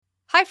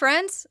Hi,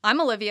 friends. I'm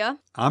Olivia.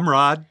 I'm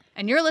Rod.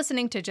 And you're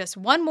listening to Just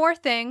One More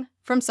Thing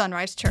from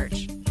Sunrise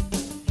Church.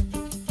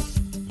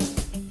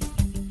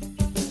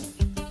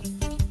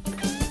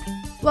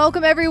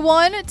 Welcome,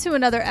 everyone, to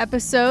another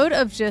episode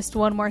of Just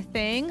One More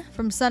Thing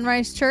from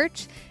Sunrise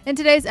Church. In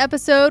today's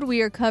episode, we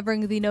are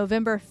covering the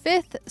November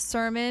 5th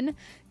sermon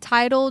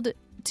titled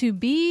To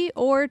Be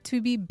or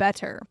To Be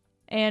Better.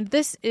 And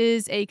this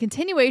is a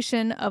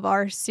continuation of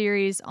our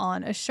series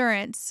on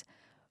assurance.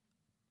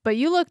 But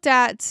you looked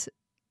at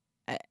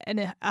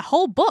a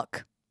whole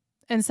book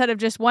instead of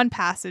just one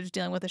passage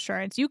dealing with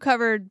assurance. You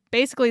covered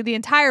basically the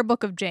entire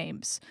book of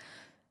James.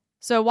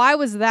 So why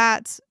was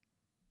that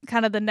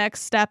kind of the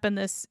next step in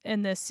this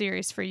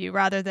series for you,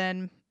 rather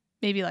than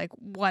maybe like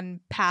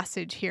one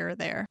passage here or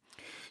there?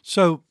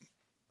 So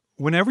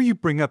whenever you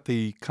bring up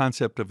the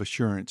concept of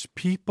assurance,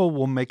 people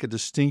will make a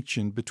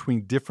distinction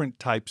between different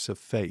types of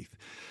faith.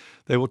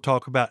 They will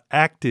talk about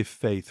active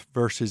faith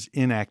versus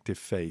inactive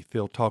faith.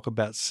 They'll talk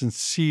about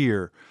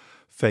sincere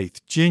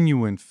faith,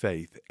 genuine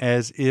faith,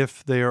 as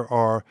if there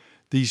are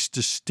these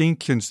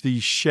distinctions,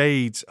 these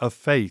shades of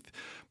faith.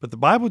 But the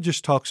Bible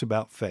just talks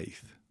about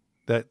faith.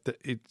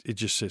 It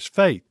just says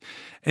faith.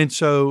 And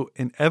so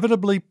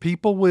inevitably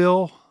people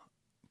will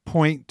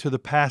point to the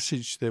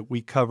passage that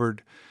we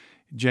covered,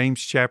 James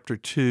chapter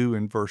 2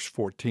 and verse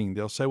 14.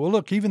 They'll say, well,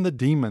 look, even the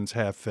demons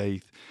have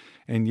faith,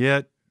 and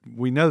yet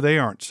we know they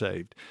aren't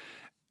saved.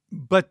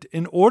 But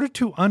in order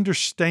to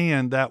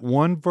understand that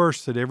one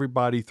verse that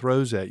everybody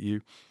throws at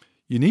you,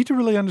 you need to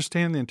really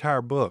understand the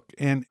entire book.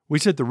 And we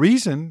said the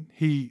reason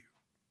he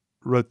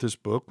wrote this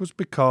book was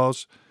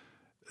because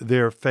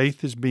their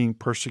faith is being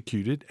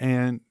persecuted,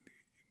 and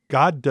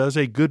God does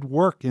a good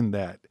work in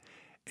that.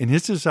 And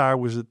his desire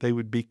was that they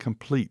would be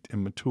complete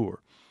and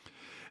mature.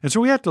 And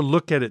so we have to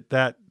look at it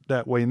that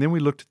way. And then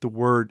we looked at the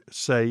word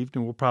saved,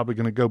 and we're probably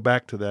going to go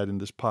back to that in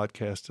this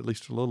podcast at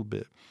least a little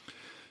bit.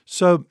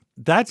 So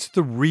that's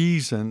the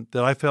reason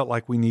that I felt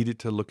like we needed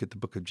to look at the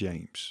book of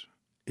James,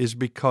 is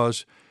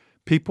because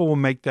people will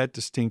make that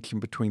distinction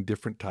between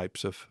different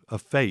types of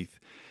faith.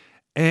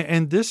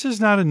 And this is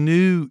not a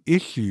new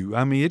issue.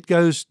 I mean, it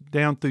goes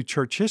down through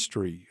church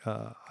history.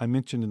 I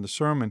mentioned in the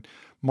sermon,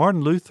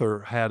 Martin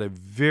Luther had a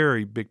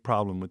very big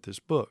problem with this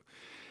book.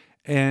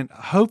 And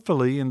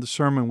hopefully in the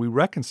sermon we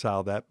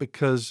reconcile that,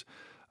 because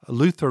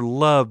Luther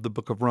loved the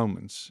book of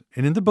Romans.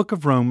 And in the book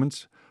of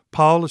Romans,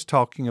 Paul is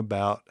talking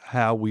about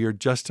how we are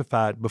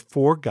justified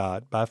before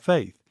God by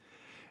faith.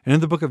 And in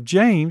the book of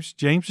James,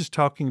 James is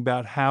talking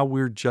about how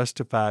we're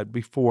justified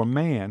before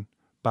man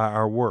by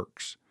our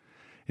works.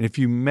 And if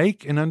you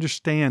make and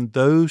understand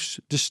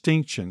those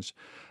distinctions,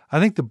 I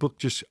think the book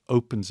just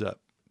opens up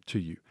to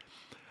you.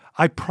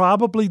 I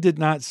probably did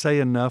not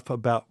say enough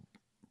about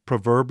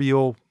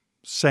proverbial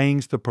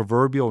sayings, the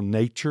proverbial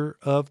nature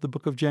of the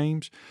book of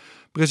James,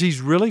 because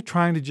he's really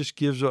trying to just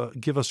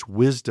give us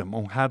wisdom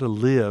on how to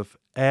live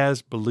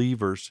as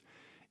believers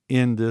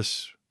in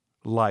this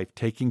life,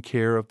 taking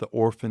care of the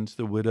orphans,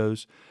 the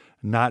widows,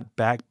 not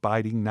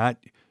backbiting, not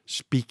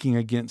speaking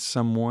against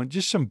someone,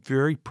 just some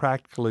very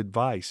practical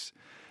advice.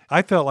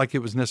 I felt like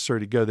it was necessary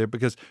to go there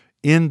because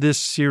in this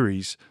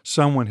series,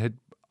 someone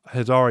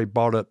has already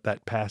brought up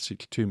that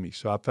passage to me.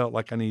 So I felt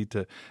like I needed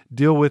to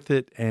deal with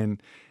it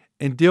and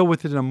deal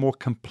with it in a more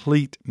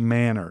complete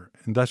manner.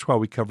 And that's why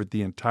we covered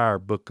the entire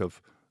book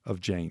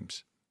of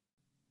James.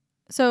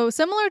 So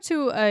similar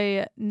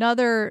to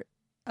another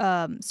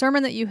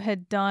sermon that you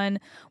had done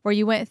where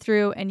you went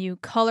through and you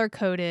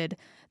color-coded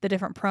the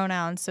different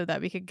pronouns so that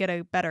we could get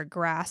a better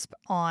grasp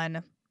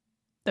on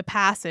the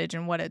passage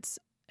and what it's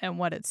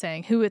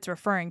saying, who it's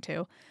referring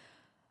to.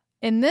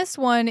 In this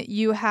one,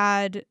 you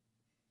had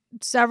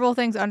several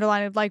things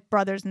underlined, like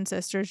brothers and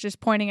sisters, just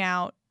pointing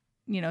out,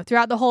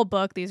 throughout the whole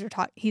book,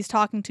 he's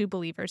talking to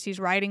believers, he's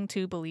writing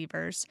to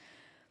believers.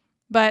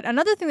 But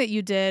another thing that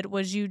you did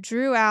was you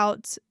drew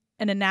out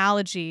an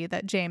analogy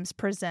that James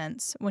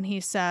presents when he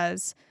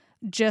says,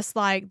 just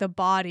like the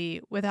body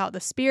without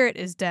the spirit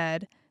is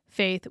dead,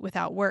 faith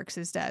without works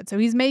is dead. So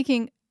he's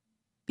making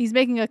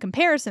a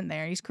comparison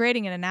there. He's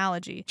creating an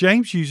analogy.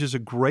 James uses a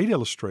great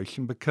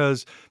illustration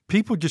because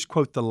people just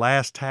quote the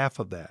last half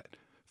of that.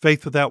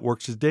 Faith without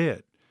works is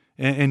dead.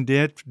 And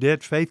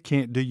dead faith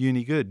can't do you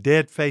any good.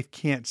 Dead faith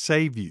can't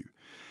save you.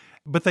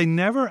 But they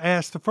never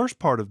ask the first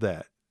part of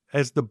that.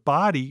 As the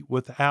body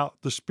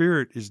without the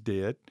spirit is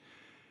dead,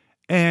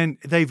 and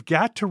they've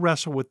got to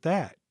wrestle with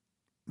that.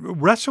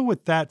 Wrestle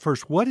with that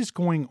first. What is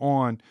going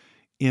on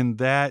in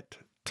that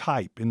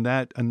type, in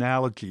that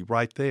analogy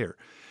right there?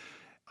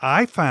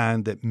 I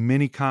find that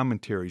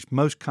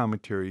most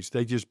commentaries,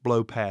 they just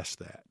blow past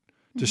that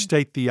to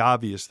state the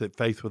obvious that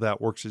faith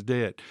without works is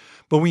dead.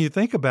 But when you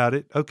think about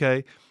it,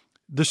 okay,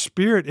 the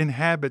spirit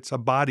inhabits a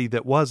body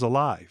that was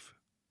alive.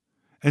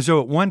 And so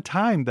at one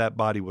time that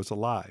body was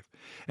alive.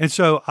 And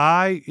so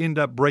I end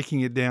up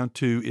breaking it down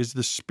to, is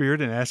the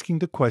spirit, and asking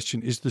the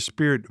question, is the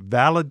spirit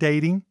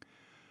validating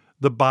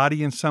the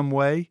body in some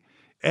way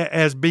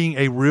as being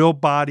a real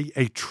body,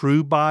 a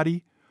true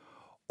body,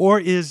 or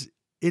is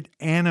it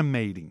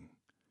animating?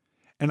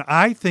 And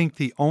I think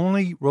the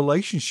only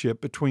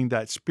relationship between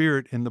that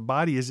spirit and the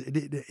body is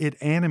it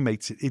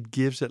animates it. It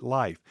gives it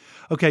life.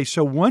 Okay,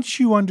 so once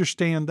you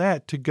understand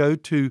that, to go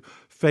to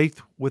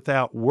faith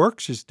without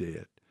works is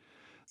dead,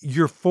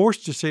 you're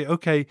forced to say,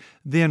 okay,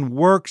 then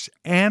works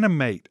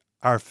animate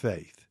our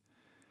faith.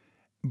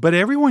 But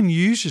everyone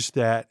uses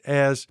that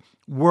as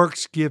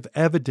works give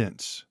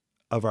evidence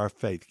of our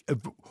faith.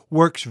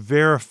 Works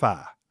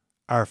verify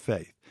our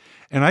faith.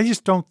 And I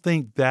just don't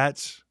think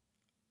that's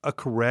a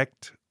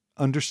correct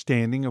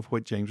understanding of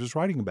what James was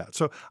writing about.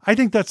 So I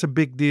think that's a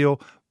big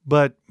deal,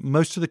 but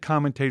most of the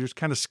commentators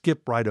kind of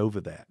skip right over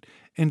that.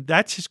 And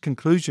that's his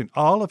conclusion.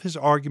 All of his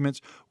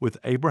arguments with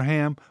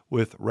Abraham,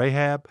 with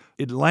Rahab,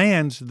 it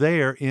lands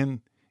there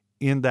in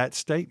that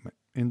statement,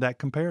 in that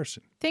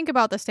comparison. Think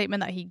about the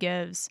statement that he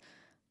gives.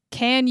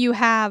 Can you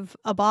have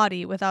a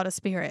body without a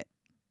spirit?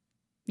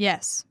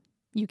 Yes,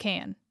 you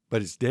can.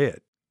 But it's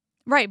dead.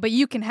 Right, but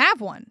you can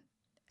have one.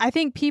 I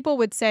think people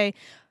would say,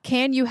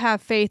 can you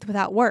have faith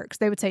without works?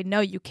 They would say, no,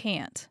 you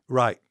can't.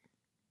 Right.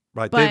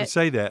 They would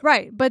say that.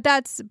 Right. But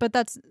that's,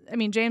 I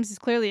mean, James is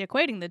clearly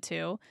equating the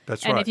two.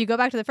 That's and right. If you go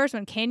back to the first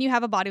one, can you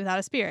have a body without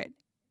a spirit?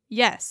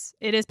 Yes,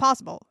 it is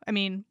possible. I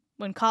mean,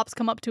 when cops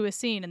come up to a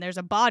scene and there's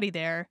a body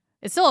there,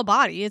 it's still a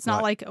body. It's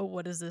not like, oh,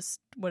 what is this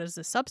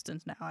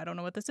substance now? I don't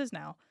know what this is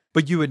now.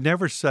 But you would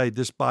never say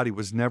this body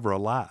was never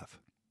alive.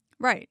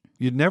 Right.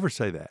 You'd never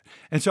say that.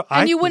 And so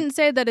you wouldn't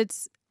say that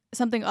it's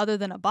something other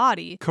than a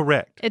body.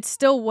 Correct. It's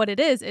still what it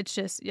is. It's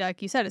just,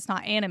 like you said, it's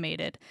not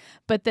animated.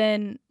 But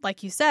then,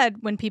 like you said,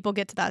 when people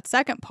get to that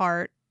second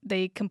part,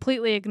 they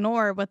completely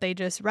ignore what they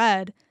just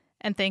read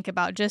and think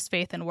about just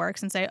faith and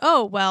works and say,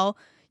 oh, well,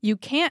 you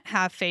can't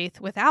have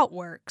faith without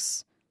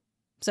works.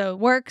 So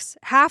works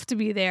have to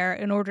be there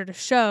in order to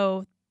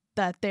show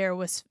that there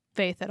was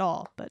faith at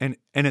all. But and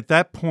at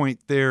that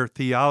point, their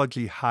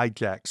theology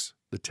hijacks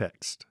the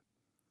text.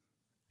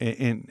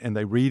 And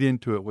they read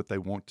into it what they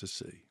want to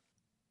see.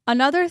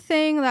 Another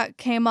thing that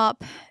came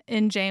up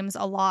in James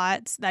a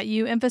lot that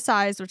you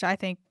emphasized, which I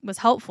think was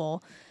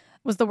helpful,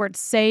 was the word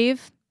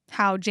save,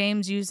 how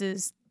James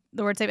uses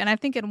the word save. And I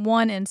think in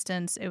one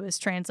instance it was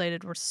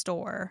translated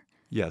restore.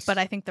 Yes. But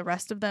I think the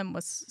rest of them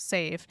was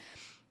save.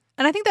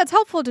 And I think that's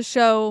helpful to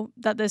show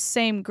that this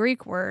same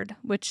Greek word,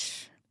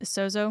 which is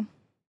sozo.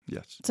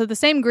 Yes. So the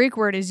same Greek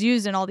word is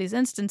used in all these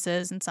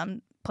instances. In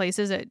some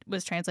places it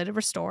was translated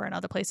restore. In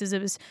other places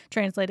it was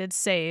translated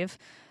save.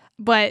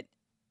 But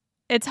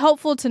it's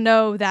helpful to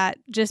know that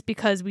just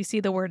because we see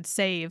the word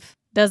save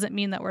doesn't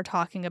mean that we're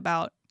talking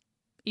about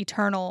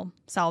eternal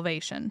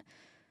salvation.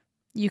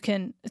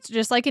 It's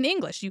just like in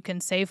English, you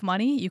can save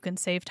money, you can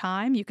save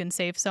time, you can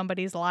save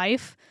somebody's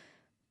life,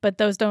 but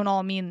those don't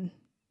all mean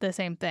the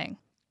same thing.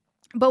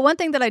 But one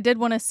thing that I did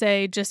want to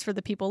say just for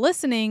the people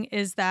listening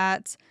is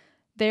that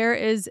there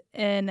is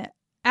an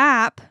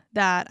app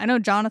that I know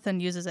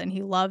Jonathan uses it and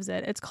he loves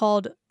it. It's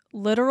called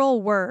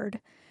Literal Word,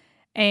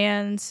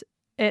 and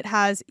it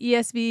has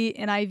ESV,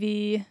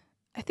 NIV,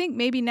 I think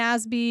maybe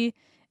NASB,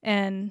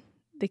 and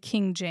the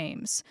King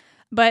James.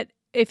 But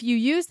if you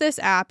use this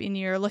app and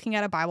you're looking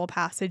at a Bible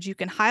passage, you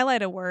can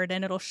highlight a word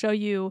and it'll show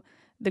you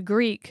the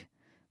Greek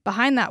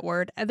behind that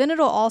word. And then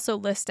it'll also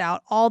list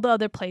out all the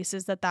other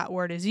places that that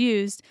word is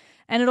used.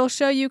 And it'll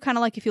show you kind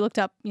of like if you looked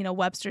up,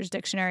 Webster's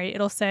dictionary,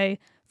 it'll say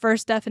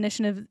first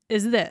definition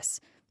is this.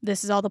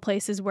 This is all the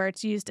places where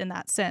it's used in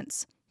that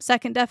sense.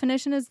 Second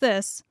definition is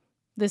this.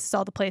 This is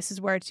all the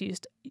places where it's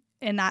used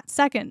in that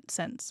second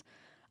sense.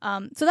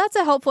 So that's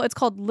it's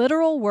called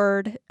Literal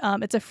Word.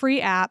 It's a free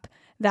app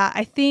that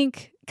I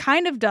think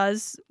kind of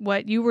does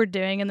what you were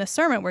doing in the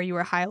sermon where you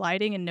were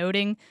highlighting and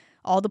noting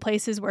all the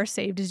places where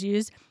saved is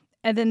used.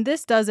 And then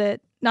this does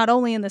it not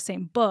only in the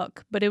same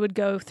book, but it would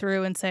go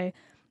through and say,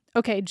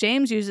 okay,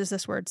 James uses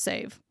this word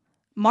save.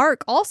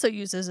 Mark also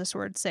uses this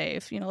word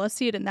save. Let's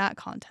see it in that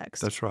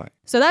context. That's right.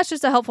 So that's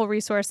just a helpful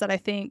resource that I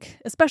think,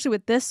 especially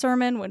with this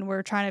sermon, when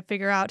we're trying to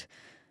figure out,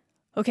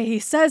 okay, he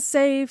says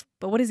save,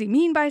 but what does he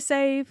mean by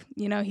save?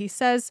 He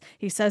says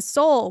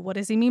soul. What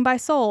does he mean by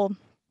soul?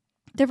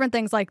 Different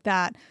things like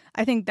that.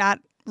 I think that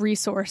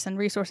resource and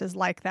resources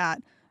like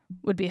that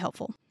would be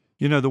helpful.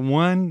 The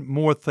one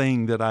more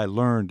thing that I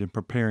learned in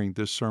preparing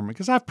this sermon,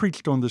 because I've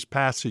preached on this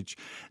passage,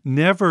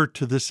 never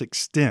to this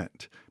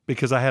extent,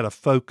 because I had a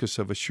focus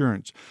of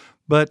assurance,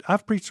 but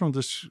I've preached on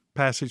this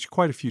passage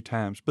quite a few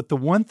times. But the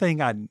one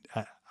thing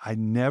I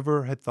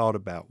never had thought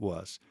about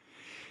was,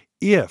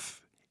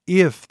 if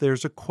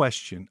there's a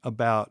question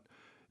about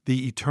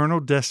the eternal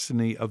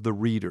destiny of the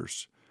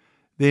readers,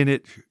 then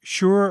it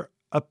sure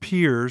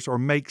appears or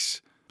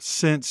makes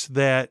sense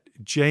that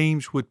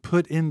James would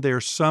put in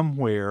there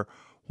somewhere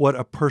what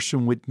a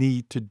person would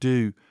need to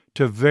do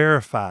to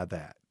verify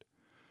that,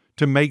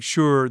 to make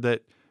sure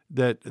that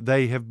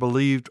they have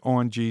believed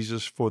on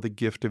Jesus for the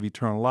gift of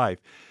eternal life.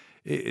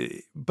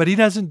 But he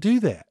doesn't do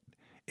that.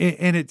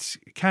 And it's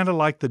kind of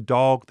like the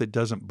dog that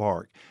doesn't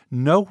bark.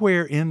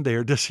 Nowhere in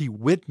there does he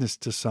witness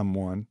to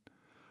someone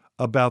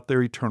about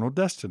their eternal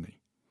destiny.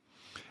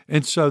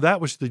 And so that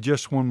was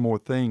just one more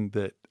thing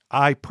that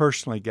I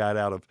personally got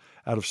out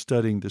of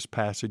studying this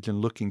passage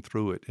and looking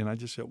through it. And I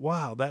just said,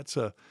 wow, that's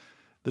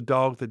the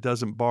dog that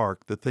doesn't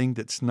bark, the thing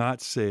that's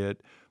not said,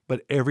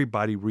 but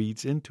everybody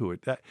reads into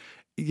it. That,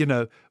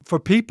 for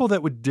people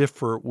that would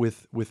differ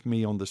with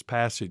me on this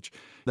passage,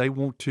 they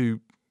want to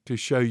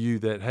show you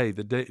that, hey,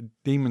 the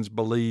demons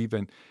believe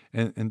and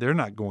they're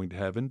not going to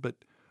heaven. But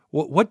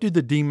what do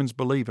the demons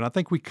believe? And I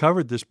think we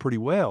covered this pretty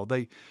well.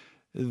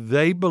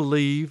 They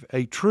believe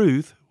a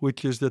truth,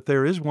 which is that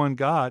there is one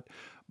God,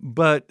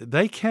 but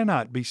they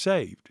cannot be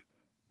saved.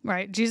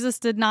 Right. Jesus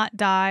did not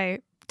die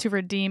to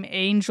redeem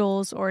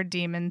angels or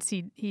demons.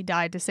 He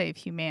died to save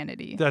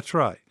humanity. That's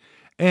right.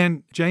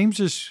 And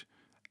James's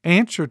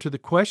answer to the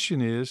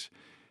question is,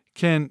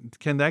 can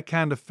that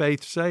kind of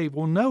faith save?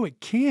 Well, no,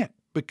 it can't,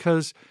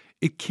 because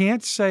it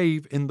can't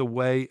save in the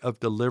way of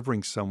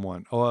delivering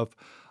someone, or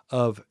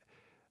of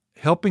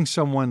helping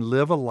someone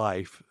live a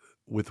life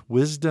with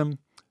wisdom,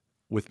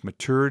 with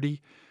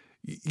maturity.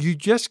 You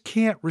just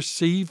can't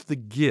receive the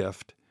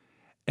gift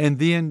and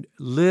then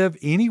live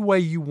any way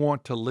you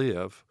want to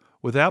live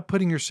without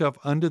putting yourself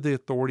under the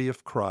authority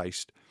of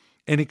Christ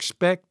and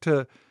expect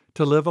to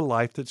live a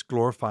life that's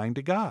glorifying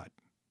to God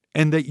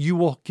and that you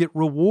will get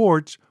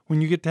rewards when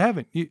you get to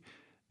heaven.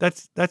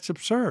 That's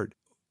absurd.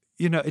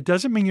 It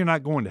doesn't mean you're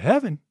not going to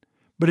heaven,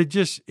 but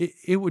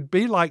it would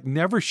be like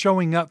never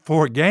showing up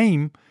for a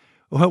game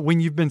when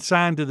you've been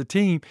signed to the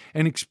team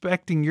and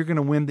expecting you're going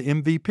to win the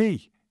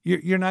MVP.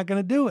 You're not going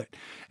to do it.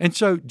 And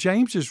so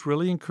James is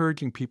really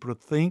encouraging people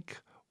to think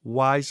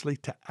wisely,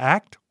 to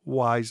act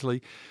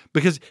wisely,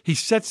 because he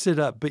sets it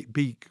up.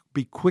 Be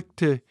quick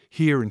to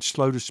hear and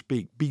slow to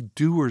speak. Be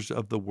doers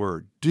of the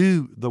word.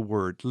 Do the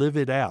word. Live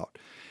it out.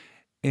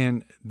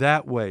 And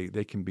that way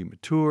they can be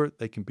mature,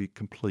 they can be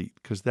complete,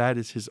 because that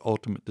is his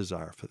ultimate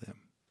desire for them.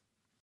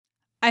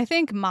 I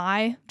think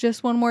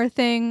just one more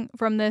thing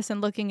from this,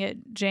 and looking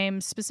at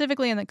James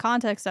specifically in the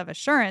context of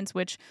assurance,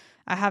 which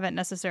I haven't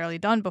necessarily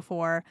done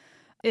before,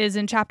 is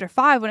in chapter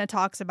 5 when it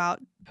talks about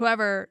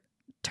whoever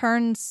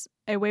turns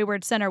a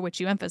wayward sinner, which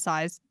you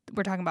emphasized,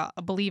 we're talking about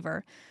a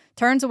believer,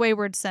 turns a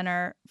wayward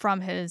sinner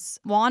from his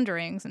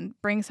wanderings and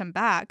brings him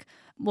back,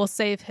 will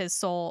save his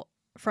soul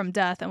from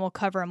death and will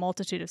cover a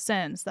multitude of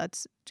sins.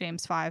 That's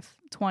James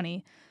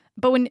 5:20.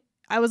 But when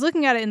I was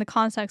looking at it in the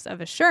context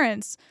of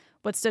assurance,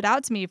 what stood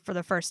out to me for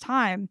the first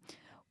time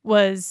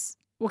was,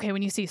 okay,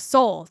 when you see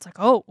soul, it's like,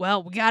 oh,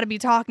 well, we got to be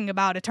talking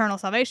about eternal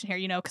salvation here,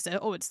 because,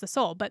 it's the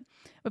soul. But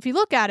if you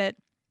look at it,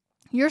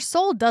 your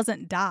soul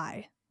doesn't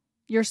die.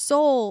 Your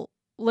soul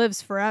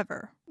lives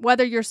forever.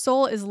 Whether your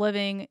soul is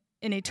living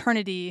in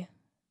eternity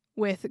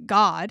with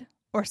God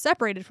or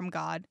separated from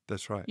God,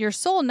 that's right. Your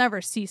soul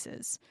never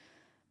ceases.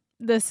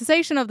 The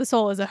cessation of the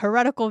soul is a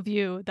heretical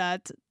view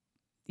that,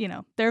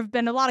 there have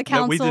been a lot of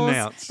councils. That we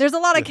denounce. There's a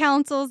lot of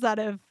councils that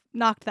have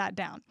knocked that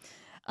down.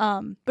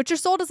 But your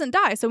soul doesn't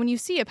die. So when you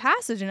see a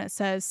passage and it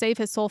says, save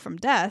his soul from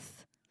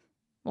death,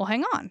 well,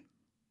 hang on.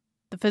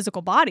 The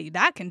physical body,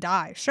 that can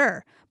die,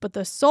 sure. But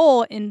the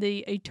soul in the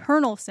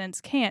eternal sense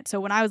can't. So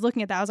when I was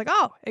looking at that, I was like,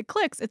 oh, it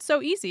clicks. It's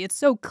so easy. It's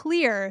so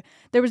clear.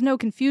 There was no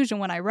confusion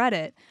when I read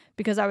it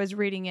because I was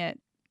reading it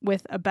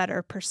with a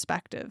better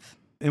perspective.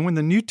 And when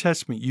the New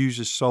Testament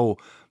uses soul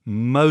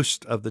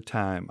most of the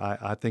time,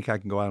 I think I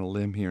can go out on a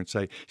limb here and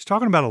say, he's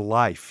talking about a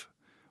life.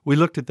 We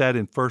looked at that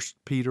in 1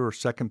 Peter or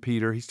 2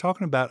 Peter. He's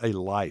talking about a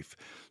life.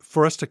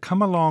 For us to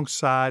come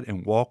alongside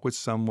and walk with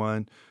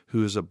someone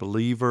who is a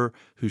believer,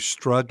 who's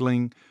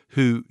struggling,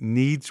 who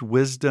needs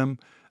wisdom,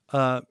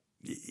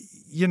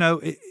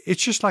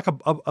 it's just like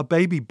a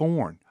baby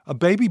born. A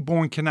baby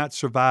born cannot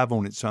survive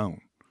on its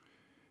own.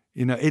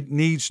 It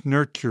needs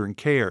nurture and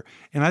care.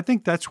 And I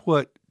think that's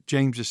what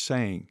James is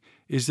saying,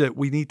 is that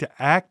we need to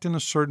act in a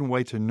certain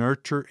way to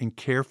nurture and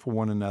care for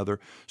one another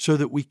so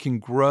that we can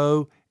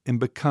grow and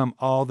become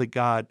all that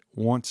God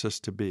wants us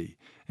to be,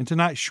 and to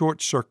not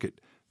short-circuit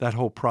that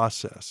whole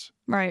process.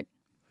 Right.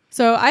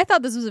 So I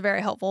thought this was a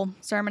very helpful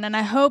sermon, and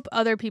I hope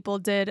other people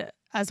did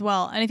as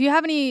well. And if you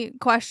have any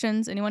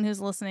questions, anyone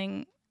who's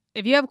listening,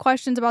 if you have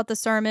questions about the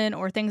sermon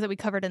or things that we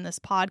covered in this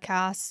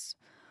podcast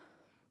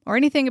or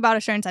anything about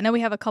assurance, I know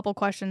we have a couple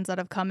questions that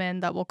have come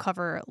in that we'll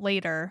cover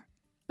later.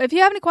 But if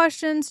you have any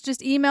questions,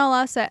 just email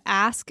us at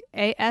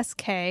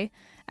ask@isunrise,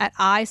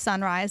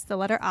 the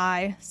letter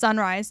I,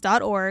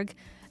 sunrise.org,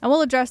 and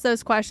we'll address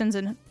those questions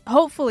and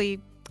hopefully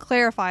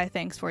clarify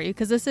things for you,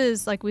 because this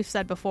is, like we've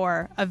said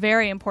before, a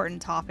very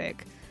important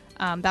topic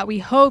that we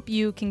hope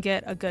you can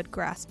get a good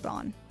grasp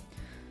on.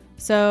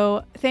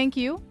 So thank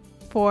you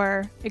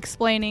for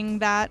explaining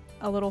that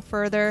a little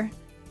further,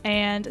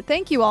 and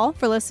thank you all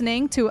for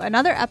listening to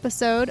another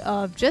episode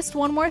of Just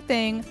One More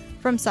Thing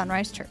from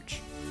Sunrise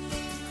Church.